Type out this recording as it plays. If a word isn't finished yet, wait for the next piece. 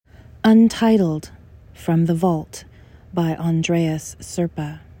Untitled, from the Vault, by Andrés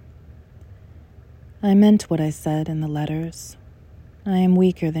Cerpa. I meant what I said in the letters. I am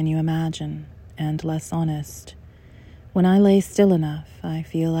weaker than you imagine, and less honest. When I lay still enough, I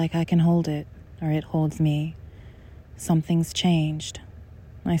feel like I can hold it, or it holds me. Something's changed.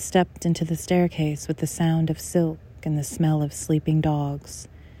 I stepped into the staircase with the sound of silk and the smell of sleeping dogs.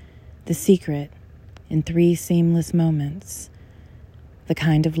 The secret, in 3 seamless moments. The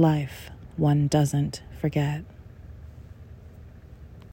kind of life one doesn't forget.